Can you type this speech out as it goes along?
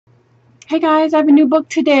Hey guys, I have a new book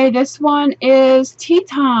today. This one is Tea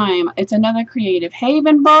Time. It's another Creative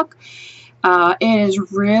Haven book. It is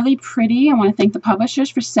really pretty. I want to thank the publishers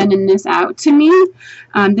for sending this out to me.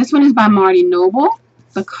 This one is by Marty.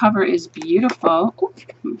 The cover is beautiful. Ooh,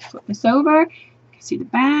 let me flip this over. You can see the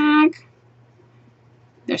back.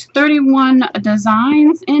 There's 31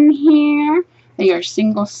 designs in here. They are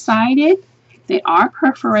single-sided. They are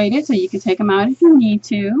perforated, so you can take them out if you need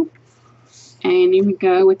to. And here we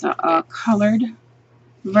go with a colored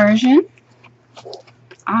version.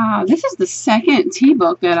 This is the second tea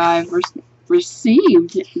book that I've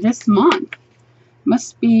received this month.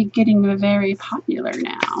 Must be getting very popular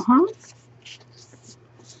now, huh?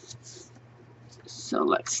 So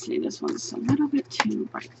let's see, this one's a little bit too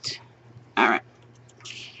bright. Alright.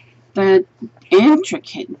 The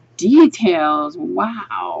intricate details,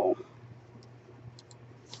 wow.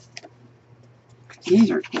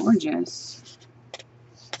 These are gorgeous.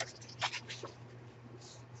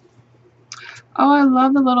 Oh, I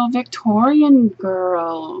love the little Victorian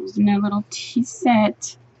girls in their little tea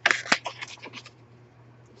set.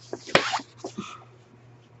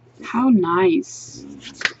 How nice.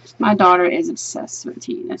 My daughter is obsessed with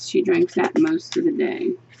tea. She drinks that most of the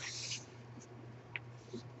day.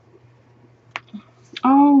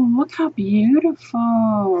 Oh, look how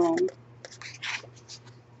beautiful.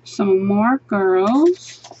 Some more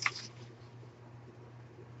girls.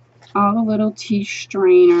 All the little tea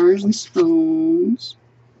strainers and spoons.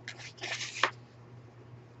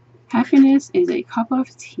 Happiness is a cup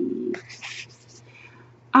of tea.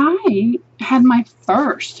 I had my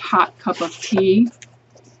first hot cup of tea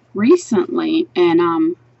recently,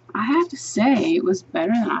 and I have to say it was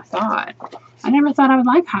better than I thought. I never thought I would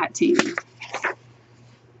like hot tea.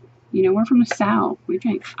 You know, we're from the South. We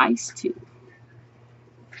drink iced tea.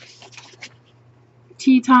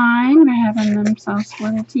 Tea time. They're having themselves a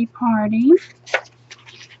little tea party.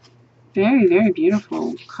 Very, very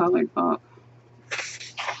beautiful colored book.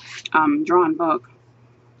 Drawn book.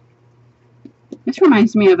 This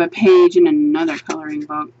reminds me of a page in another coloring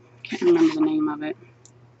book. Can't remember the name of it.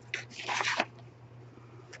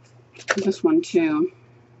 This one too.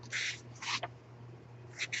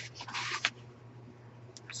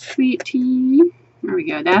 Sweet tea. There we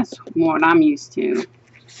go. That's more what I'm used to.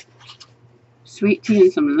 Sweet tea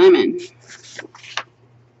and some lemon.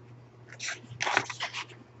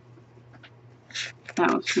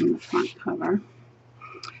 That was from the front cover.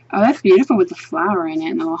 Oh, that's beautiful with the flower in it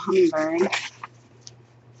and the little hummingbird.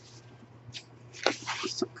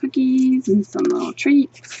 Some cookies and some little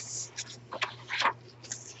treats.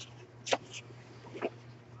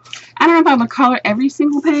 I don't know if I would color every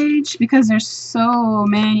single page because there's so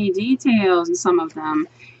many details in some of them.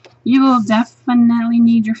 You will definitely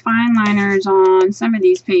need your fine liners on some of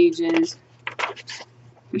these pages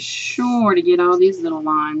for sure to get all these little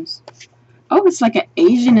lines. Oh, it's like an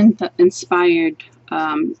Asian inspired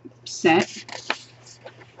set.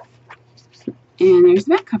 And there's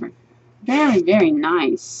the back cover. Very, very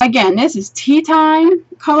nice. Again, this is Tea Time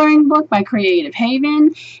coloring book by Creative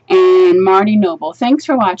Haven and Marty Noble. Thanks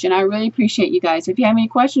for watching. I really appreciate you guys. If you have any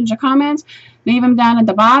questions or comments, leave them down at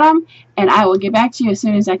the bottom and I will get back to you as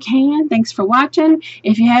soon as I can. Thanks for watching.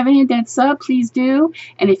 If you haven't hit that sub, please do.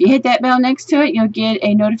 And if you hit that bell next to it, you'll get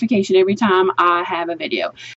a notification every time I have a video.